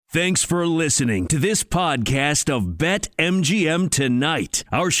Thanks for listening to this podcast of BetMGM Tonight.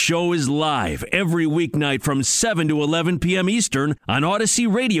 Our show is live every weeknight from 7 to 11 p.m. Eastern on Odyssey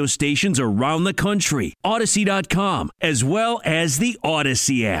radio stations around the country, Odyssey.com, as well as the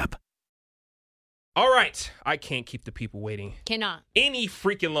Odyssey app. All right. I can't keep the people waiting. Cannot. Any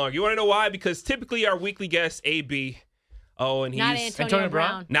freaking long. You want to know why? Because typically our weekly guest, AB, and he's not Antonio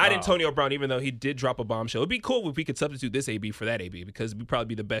Brown. Not Antonio Brown, even though he did drop a bombshell. It'd be cool if we could substitute this AB for that AB, because we'd probably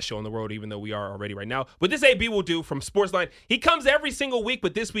be the best show in the world, even though we are already right now. But this AB will do from Sportsline. He comes every single week,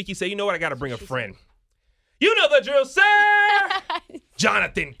 but this week he said, you know what? I got to bring a friend. You know the drill, sir!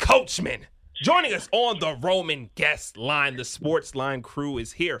 Jonathan Coachman. Joining us on the Roman guest line. The Sportsline crew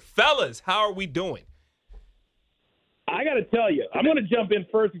is here. Fellas, how are we doing? I got to tell you, I'm going to jump in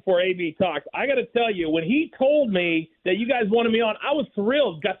first before AB talks. I got to tell you, when he told me that you guys wanted me on, I was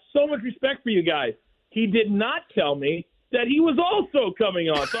thrilled. Got so much respect for you guys. He did not tell me that he was also coming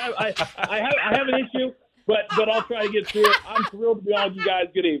on. So I have an issue, but I'll try to get through it. I'm thrilled to be on with you guys.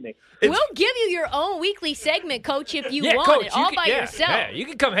 Good evening. We'll give you your own weekly segment, Coach, if you want Coach, it, all by yourself. Yeah, you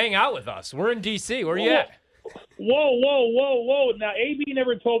can come hang out with us. We're in D.C. Where you at? Whoa. Now, AB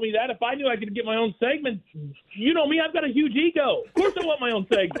never told me that. If I knew I could get my own segment, you know me, I've got a huge ego. Of course I want my own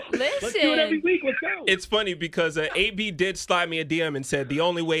segment. Let's do it every week. Let's go. It's funny because AB did slide me a DM and said, the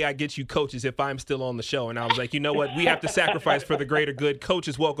only way I get you, Coach, is if I'm still on the show. And I was like, you know what? We have to sacrifice for the greater good. Coach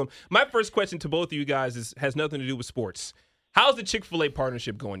is welcome. My first question to both of you guys has nothing to do with sports. How's the Chick-fil-A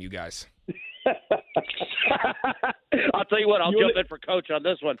partnership going, you guys? I'll tell you what, I'll jump in for Coach on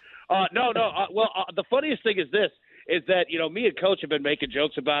this one. The funniest thing is that, me and Coach have been making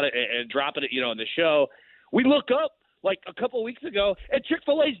jokes about it and dropping it, in the show. We look up like a couple of weeks ago, and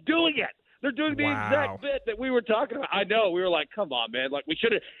Chick-fil-A's doing it. They're doing the exact bit that we were talking about. I know. We were like, come on, man. Like, we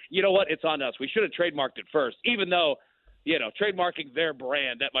should have, you know what? It's on us. We should have trademarked it first, even though, trademarking their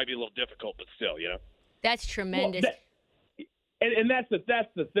brand, that might be a little difficult, but still, That's tremendous. And that's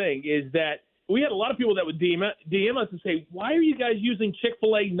the thing is that we had a lot of people that would DM us and say, why are you guys using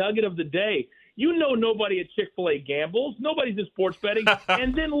Chick-fil-A Nugget of the Day? You know nobody at Chick-fil-A gambles. Nobody's in sports betting.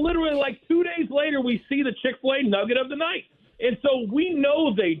 And then literally like 2 days later, we see the Chick-fil-A Nugget of the Night. And so we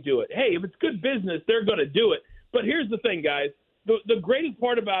know they do it. Hey, if it's good business, they're going to do it. But here's the thing, guys. The greatest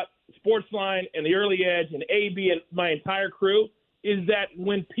part about Sportsline and the Early Edge and AB and my entire crew is that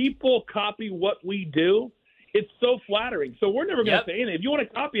when people copy what we do, it's so flattering. So we're never going to say anything. If you want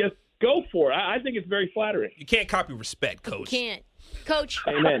to copy us, go for it. I think it's very flattering. You can't copy respect, Coach. You can't. Coach,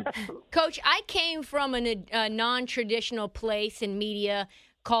 Amen. Coach, I came from a non-traditional place in media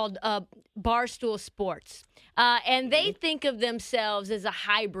called Barstool Sports. And they think of themselves as a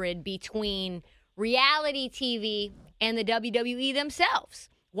hybrid between reality TV and the WWE themselves.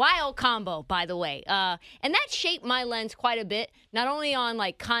 Wild combo, by the way. And that shaped my lens quite a bit, not only on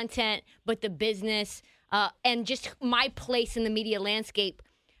like content, but the business and just my place in the media landscape.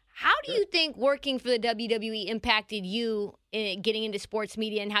 How do you think working for the WWE impacted you in getting into sports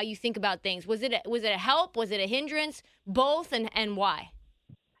media and how you think about things? Was it a help? Was it a hindrance? Both, and why?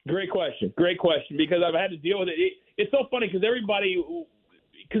 Great question, because I've had to deal with it. It's so funny because everybody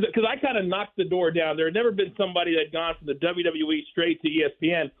 – because I kind of knocked the door down. There had never been somebody that had gone from the WWE straight to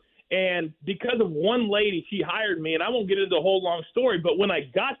ESPN. And because of one lady, she hired me, and I won't get into the whole long story, but when I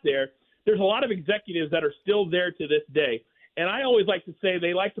got there, there's a lot of executives that are still there to this day. And I always like to say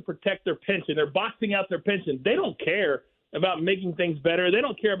they like to protect their pension. They're boxing out their pension. They don't care about making things better. They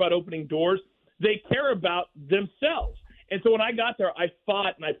don't care about opening doors. They care about themselves. And so when I got there, I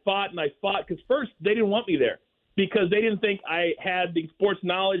fought because first they didn't want me there because they didn't think I had the sports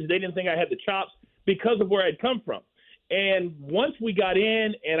knowledge. They didn't think I had the chops because of where I'd come from. And once we got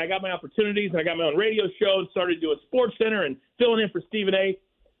in and I got my opportunities and I got my own radio show and started doing Sports Center and filling in for Stephen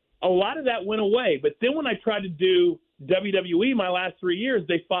A lot of that went away. But then when I tried to do WWE my last 3 years,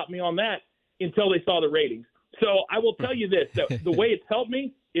 they fought me on that until they saw the ratings. So I will tell you this, the way it's helped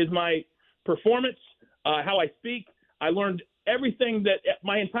me is my performance, how I speak. I learned everything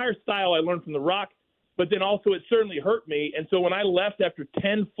my entire style I learned from The Rock, but then also it certainly hurt me. And so when I left after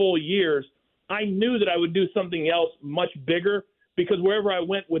 10 full years, I knew that I would do something else much bigger because wherever I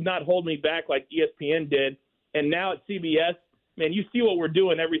went would not hold me back like ESPN did. And now at CBS, man, you see what we're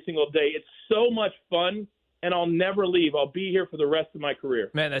doing every single day. It's so much fun. And I'll never leave. I'll be here for the rest of my career.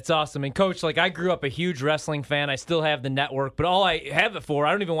 Man, that's awesome. And, Coach, I grew up a huge wrestling fan. I still have the network. But all I have it for,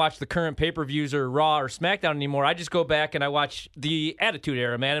 I don't even watch the current pay-per-views or Raw or SmackDown anymore. I just go back and I watch the Attitude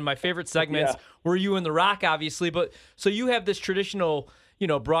Era, man. And my favorite segments were you and The Rock, obviously. But so you have this traditional,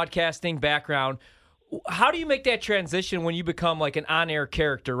 broadcasting background. How do you make that transition when you become like an on-air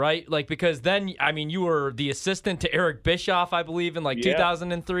character, right? Like, because then, I mean, you were the assistant to Eric Bischoff, I believe, in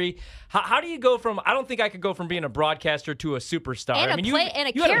 2003. How do you go from, I don't think I could go from being a broadcaster to a superstar. And I mean, you had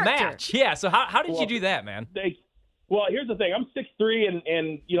a character. Match. Yeah, so how did you do that, man? Well, here's the thing. I'm 6'3",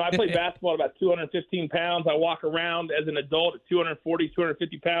 and I play basketball at about 215 pounds. I walk around as an adult at 240,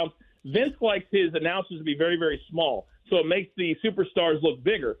 250 pounds. Vince likes his announcers to be very, very small, so it makes the superstars look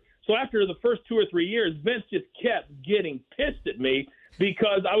bigger. So after the first 2 or 3 years, Vince just kept getting pissed at me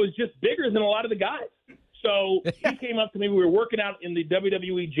because I was just bigger than a lot of the guys. So he came up to me. We were working out in the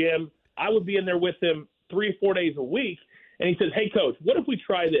WWE gym. I would be in there with him 3 or 4 days a week. And he says, hey, Coach, what if we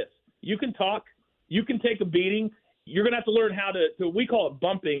try this? You can talk. You can take a beating. You're going to have to learn how to we call it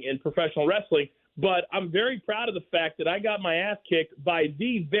bumping in professional wrestling. But I'm very proud of the fact that I got my ass kicked by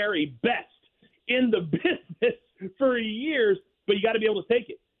the very best in the business for years, but you got to be able to take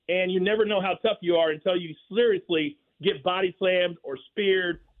it. And you never know how tough you are until you seriously get body slammed or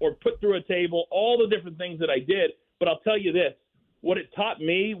speared or put through a table, all the different things that I did. But I'll tell you this, what it taught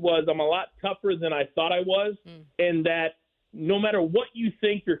me was I'm a lot tougher than I thought I was, and that no matter what you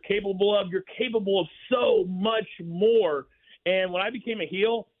think you're capable of, you're capable of so much more. And when I became a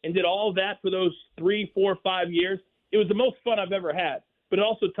heel and did all of that for those 3, 4, 5 years, it was the most fun I've ever had. But it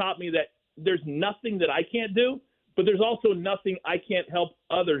also taught me that there's nothing that I can't do, but there's also nothing I can't help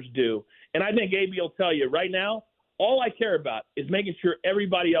others do. And I think AB will tell you right now, all I care about is making sure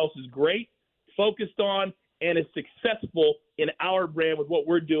everybody else is great, focused on, and is successful in our brand with what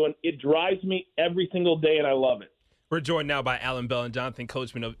we're doing. It drives me every single day, and I love it. We're joined now by Alan Bell and Jonathan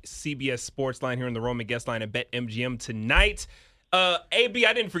Coachman of CBS Sportsline here in the Roman Guest Line at BetMGM tonight. AB,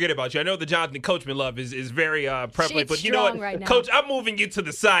 I didn't forget about you. I know the Jonathan Coachman love is very prevalent, but you know what, right Coach, I'm moving you to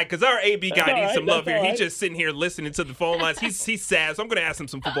the side because our AB guy needs some love here. He's just sitting here listening to the phone lines. He's sad, so I'm going to ask him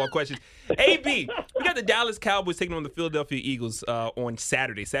some football questions. AB, we got the Dallas Cowboys taking on the Philadelphia Eagles on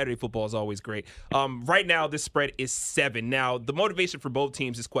Saturday. Saturday football is always great. Right now, this spread is 7. Now, the motivation for both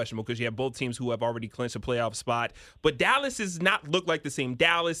teams is questionable because you have both teams who have already clinched a playoff spot. But Dallas does not look like the same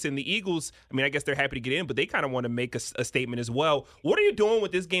Dallas, and the Eagles, I mean, I guess they're happy to get in, but they kind of want to make a statement as well. What are you doing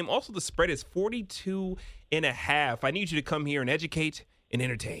with this game? Also, the spread is 42.5. I need you to come here and educate and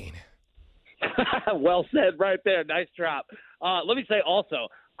entertain. Well said right there. Nice drop. Let me say also,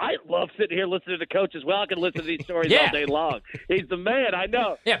 I love sitting here listening to Coach as well. I can listen to these stories all day long. He's the man. I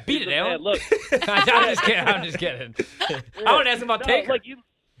know. Yeah, beat it, Alan. Look, I'm just kidding. I want to ask him about Taker.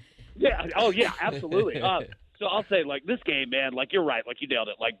 Absolutely. So I'll say, like, this game, man, like, you're right. Like, you nailed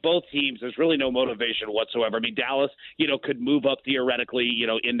it. Like, both teams, there's really no motivation whatsoever. I mean, Dallas, could move up theoretically,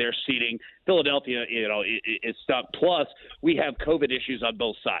 in their seeding. Philadelphia, is stuck. Plus, we have COVID issues on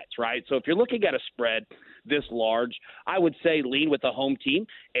both sides, right? So if you're looking at a spread this large, I would say lean with the home team.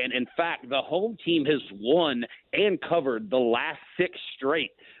 And, in fact, the home team has won and covered the last 6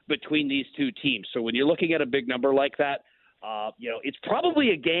 straight between these two teams. So when you're looking at a big number like that, it's probably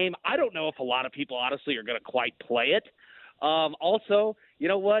a game. I don't know if a lot of people, honestly, are going to quite play it. Also, you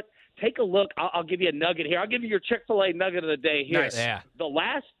know what? Take a look. I'll give you a nugget here. I'll give you your Chick-fil-A nugget of the day here. Nice. Yeah. The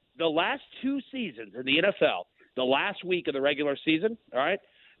last 2 seasons in the NFL, the last week of the regular season, all right,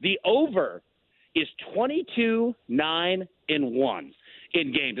 the over is 22-9-1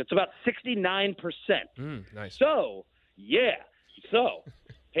 in games. It's about 69%. Nice. So,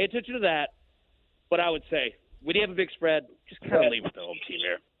 pay attention to that. But I would say, when you have a big spread, just kind of leave with the home team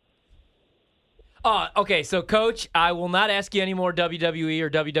here. Okay, so, Coach, I will not ask you any more WWE or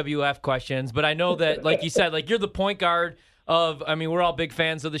WWF questions, but I know that, like you said, like you're the point guard of, I mean, we're all big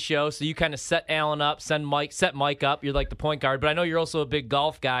fans of the show, so you kind of set Alan up, set Mike up. You're like the point guard, but I know you're also a big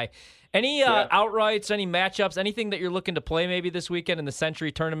golf guy. Any outrights, any matchups, anything that you're looking to play maybe this weekend in the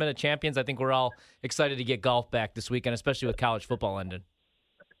Century Tournament of Champions? I think we're all excited to get golf back this weekend, especially with college football ending.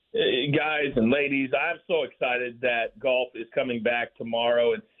 Guys and ladies, I'm so excited that golf is coming back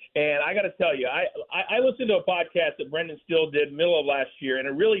tomorrow. And I got to tell you, I listened to a podcast that Brendan Steele did middle of last year, and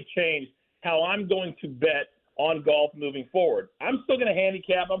it really changed how I'm going to bet on golf moving forward. I'm still going to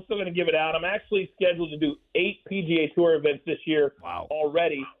handicap. I'm still going to give it out. I'm actually scheduled to do 8 PGA Tour events this year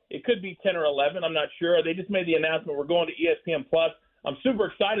already. It could be 10 or 11. I'm not sure. They just made the announcement. We're going to ESPN+. I'm super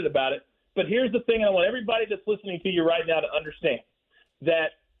excited about it. But here's the thing, and I want everybody that's listening to you right now to understand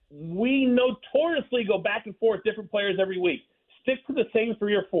that we notoriously go back and forth, different players every week. Stick to the same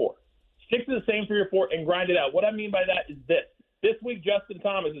 3 or 4. Stick to the same 3 or 4 and grind it out. What I mean by that is this. This week, Justin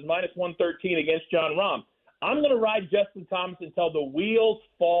Thomas is minus 113 against Jon Rahm. I'm going to ride Justin Thomas until the wheels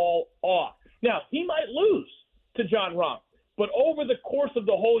fall off. Now, he might lose to Jon Rahm, but over the course of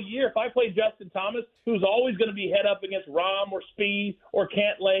the whole year, if I play Justin Thomas, who's always going to be head up against Rahm or Spieth or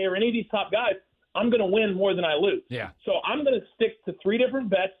Cantlay or any of these top guys, I'm going to win more than I lose. Yeah. So I'm going to stick to 3 different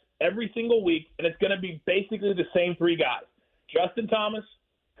bets every single week, and it's going to be basically the same 3 guys: Justin Thomas,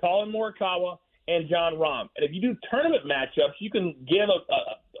 Colin Morikawa, and Jon Rahm. And if you do tournament matchups, you can give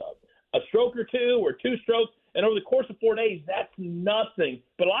a stroke or 2 or 2 strokes, and over the course of 4 days, that's nothing.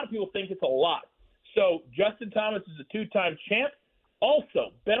 But a lot of people think it's a lot. So Justin Thomas is a 2-time champ.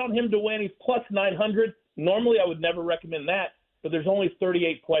 Also, bet on him to win. He's plus 900. Normally, I would never recommend that, but there's only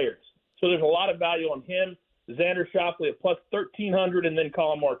 38 players. So there's a lot of value on him. Xander Schauffele at plus 1,300, and then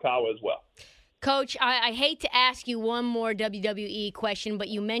Colin Morikawa as well. Coach, I hate to ask you one more WWE question, but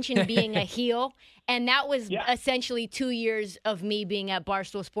you mentioned being a heel, and that was essentially 2 years of me being at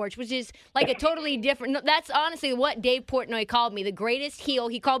Barstool Sports, which is like a totally different – that's honestly what Dave Portnoy called me, the greatest heel.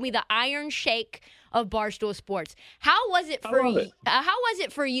 He called me the Iron Sheik of Barstool Sports. How was it for you? How was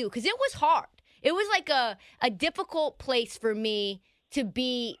it for you? Because it was hard. It was like a difficult place for me to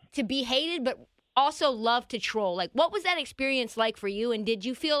be hated, but also love to troll. Like, what was that experience like for you? And did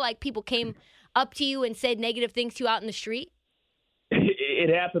you feel like people came up to you and said negative things to you out in the street?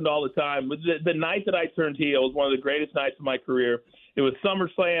 It happened all the time. The night that I turned heel was one of the greatest nights of my career. It was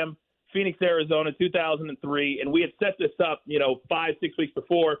SummerSlam, Phoenix, Arizona, 2003, and we had set this up, 5-6 weeks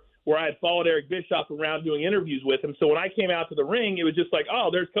before, where I had followed Eric Bischoff around doing interviews with him. So when I came out to the ring, it was just like, oh,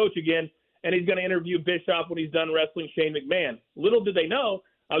 there's Coach again, and he's going to interview Bischoff when he's done wrestling Shane McMahon. Little did they know,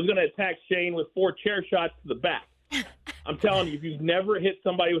 I was going to attack Shane with 4 chair shots to the back. I'm telling you, if you've never hit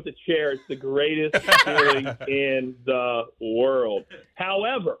somebody with a chair, it's the greatest feeling in the world.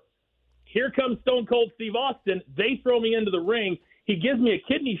 However, here comes Stone Cold Steve Austin. They throw me into the ring. He gives me a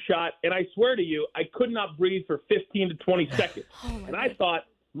kidney shot, and I swear to you, I could not breathe for 15 to 20 seconds. And I thought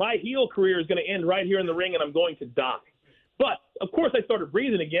my heel career is going to end right here in the ring, and I'm going to die. But, of course, I started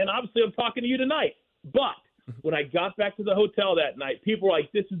breathing again. Obviously, I'm talking to you tonight. But when I got back to the hotel that night, people were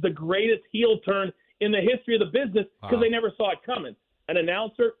like, this is the greatest heel turn in the history of the business, because they never saw it coming. An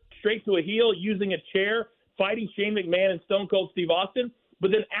announcer straight to a heel using a chair, fighting Shane McMahon and Stone Cold Steve Austin. But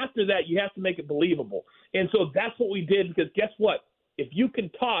then after that, you have to make it believable. And so that's what we did, because guess what? If you can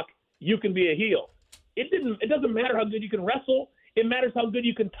talk, you can be a heel. It doesn't matter how good you can wrestle. It matters how good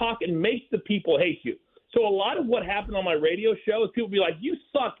you can talk and make the people hate you. So a lot of what happened on my radio show is people be like, you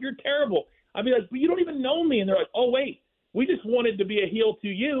suck, you're terrible. I'd be like, but you don't even know me. And they're like, oh, wait, we just wanted to be a heel to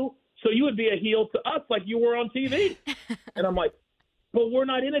you, so you would be a heel to us like you were on TV. And I'm like, but we're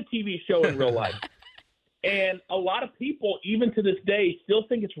not in a TV show in real life. And a lot of people, even to this day, still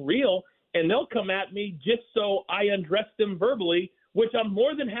think it's real, and they'll come at me just so I undress them verbally, which I'm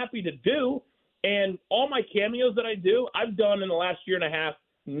more than happy to do. And all my cameos that I do, I've done in the last year and a half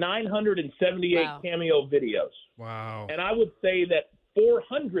 978 cameo videos. Wow. And I would say that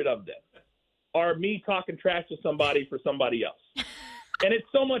 400 of them are me talking trash to somebody for somebody else. And it's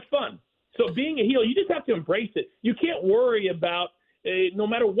so much fun. So being a heel, you just have to embrace it. You can't worry about no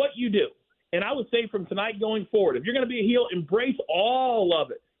matter what you do. And I would say from tonight going forward, if you're going to be a heel, embrace all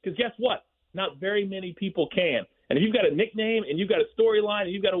of it. Because guess what? Not very many people can. And if you've got a nickname and you've got a storyline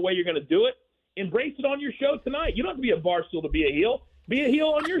and you've got a way you're going to do it, embrace it on your show tonight. You don't have to be a Barstool to be a heel. Be a heel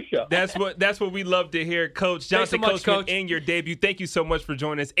on your show. That's what we love to hear, Coach Jonathan Coachman, in your debut. Thank you so much for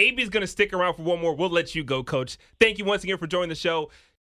joining us. AB is going to stick around for one more. We'll let you go, Coach. Thank you once again for joining the show.